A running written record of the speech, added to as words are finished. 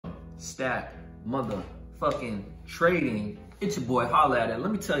stack motherfucking trading. It's your boy, holla at it.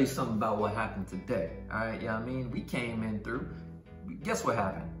 Let me tell you something about what happened today. All right, yeah, I mean, we came in through. Guess what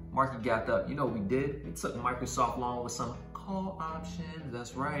happened? Market gapped up. You know what we did? We took Microsoft long with some call options.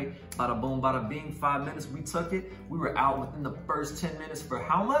 That's right. Bada boom, bada bing. 5 minutes, we took it. We were out within the first 10 minutes for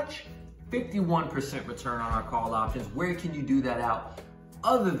how much? 51% return on our call options. Where can you do that out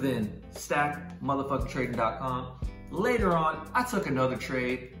other than stackmotherfuckingtrading.com? Later on, I took another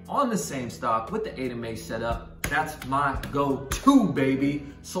trade on the same stock with the 8MA setup. That's my go-to, baby.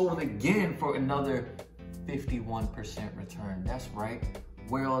 Sold again for another 51% return. That's right.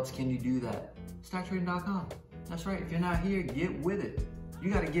 Where else can you do that? Stacktrading.com. That's right. If you're not here, get with it.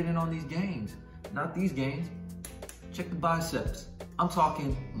 You got to get in on these gains. Not these gains. Check the biceps. I'm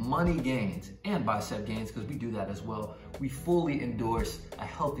talking money gains and bicep gains because we do that as well. We fully endorse a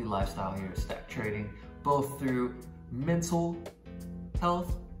healthy lifestyle here at Stack Trading, both through mental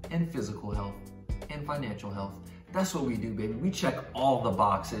health and physical health and financial health. That's what we do, baby. We check all the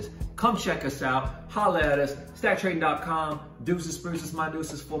boxes. Come check us out. Holla at us. Stacktrading.com. Deuces, spruces, my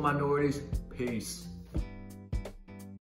deuces for minorities. Peace.